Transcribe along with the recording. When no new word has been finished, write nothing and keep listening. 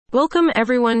Welcome,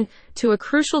 everyone, to a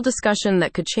crucial discussion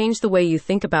that could change the way you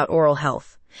think about oral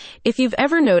health. If you've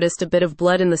ever noticed a bit of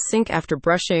blood in the sink after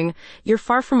brushing, you're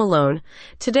far from alone.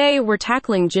 Today, we're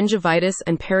tackling gingivitis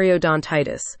and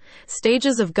periodontitis,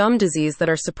 stages of gum disease that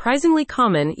are surprisingly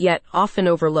common yet often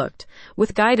overlooked.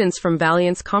 With guidance from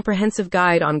Valiant's comprehensive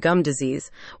guide on gum disease,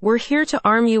 we're here to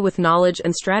arm you with knowledge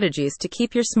and strategies to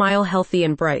keep your smile healthy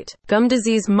and bright. Gum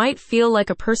disease might feel like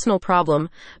a personal problem,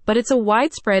 but it's a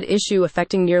widespread issue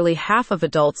affecting nearly half of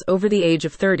adults over the age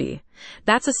of 30.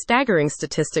 That's a staggering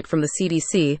statistic from the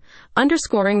CDC,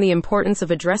 underscoring the importance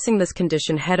of addressing this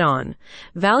condition head-on.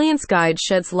 Valiant's guide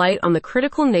sheds light on the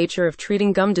critical nature of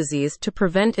treating gum disease to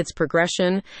prevent its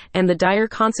progression and the dire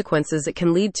consequences it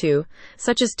can lead to,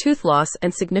 such as tooth loss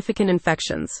and significant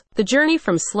infections. The journey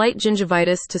from slight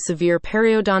gingivitis to severe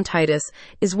periodontitis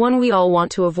is one we all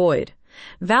want to avoid.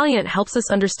 Valiant helps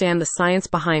us understand the science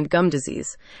behind gum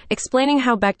disease, explaining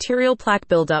how bacterial plaque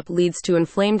buildup leads to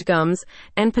inflamed gums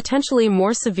and potentially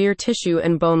more severe tissue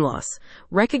and bone loss.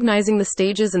 Recognizing the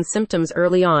stages and symptoms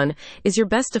early on is your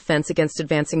best defense against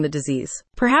advancing the disease.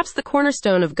 Perhaps the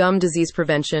cornerstone of gum disease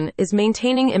prevention is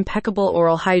maintaining impeccable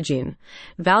oral hygiene.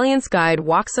 Valiant's guide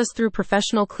walks us through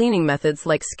professional cleaning methods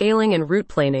like scaling and root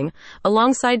planing,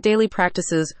 alongside daily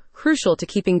practices crucial to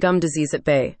keeping gum disease at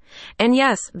bay. And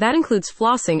yes, that includes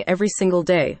flossing every single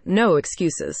day. No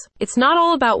excuses. It's not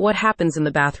all about what happens in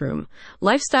the bathroom.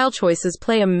 Lifestyle choices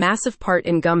play a massive part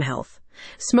in gum health.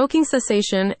 Smoking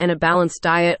cessation and a balanced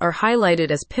diet are highlighted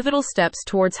as pivotal steps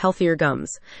towards healthier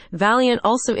gums. Valiant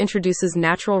also introduces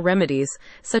natural remedies,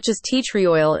 such as tea tree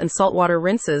oil and saltwater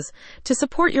rinses, to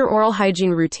support your oral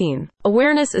hygiene routine.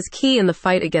 Awareness is key in the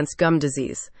fight against gum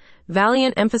disease.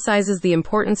 Valiant emphasizes the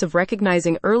importance of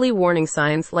recognizing early warning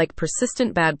signs like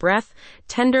persistent bad breath,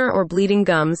 tender or bleeding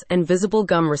gums, and visible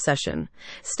gum recession.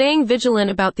 Staying vigilant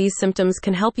about these symptoms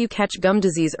can help you catch gum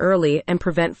disease early and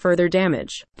prevent further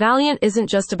damage. Valiant isn't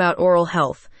just about oral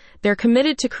health. They're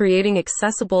committed to creating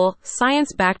accessible,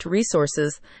 science-backed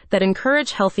resources that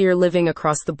encourage healthier living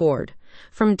across the board.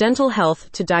 From dental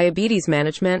health to diabetes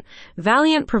management,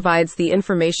 Valiant provides the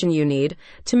information you need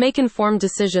to make informed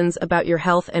decisions about your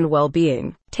health and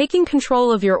well-being. Taking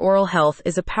control of your oral health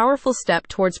is a powerful step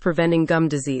towards preventing gum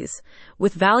disease.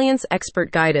 With Valiant's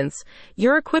expert guidance,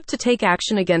 you're equipped to take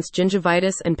action against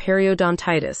gingivitis and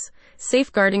periodontitis,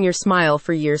 safeguarding your smile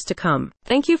for years to come.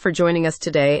 Thank you for joining us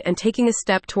today and taking a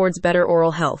step towards better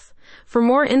oral health. For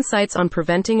more insights on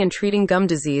preventing and treating gum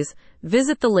disease,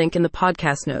 visit the link in the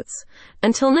podcast notes.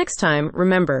 Until next time,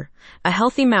 remember, a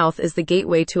healthy mouth is the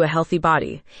gateway to a healthy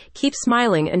body. Keep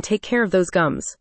smiling and take care of those gums.